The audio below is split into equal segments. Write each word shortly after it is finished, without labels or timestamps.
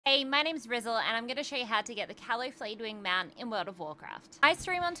Hey, my name's Rizzle, and I'm going to show you how to get the Callow Flayedwing mount in World of Warcraft. I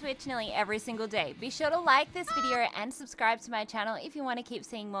stream on Twitch nearly every single day. Be sure to like this video and subscribe to my channel if you want to keep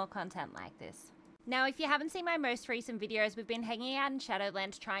seeing more content like this. Now, if you haven't seen my most recent videos, we've been hanging out in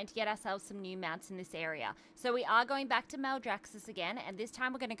Shadowlands trying to get ourselves some new mounts in this area. So we are going back to Maldraxxus again, and this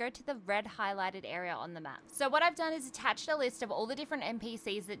time we're going to go to the red highlighted area on the map. So what I've done is attached a list of all the different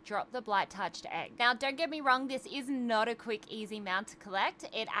NPCs that drop the blight-touched egg. Now, don't get me wrong, this is not a quick, easy mount to collect.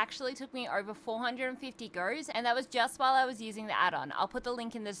 It actually took me over 450 goes, and that was just while I was using the add-on. I'll put the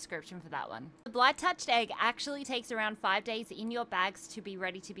link in the description for that one. The blight-touched egg actually takes around 5 days in your bags to be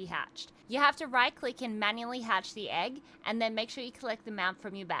ready to be hatched. You have to right-click and manually hatch the egg, and then make sure you collect the mount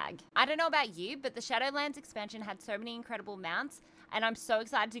from your bag. I don't know about you, but the Shadowlands expansion had so many incredible mounts, and I'm so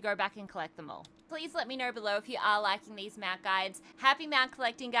excited to go back and collect them all. Please let me know below if you are liking these mount guides. Happy mount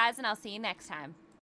collecting, guys, and I'll see you next time.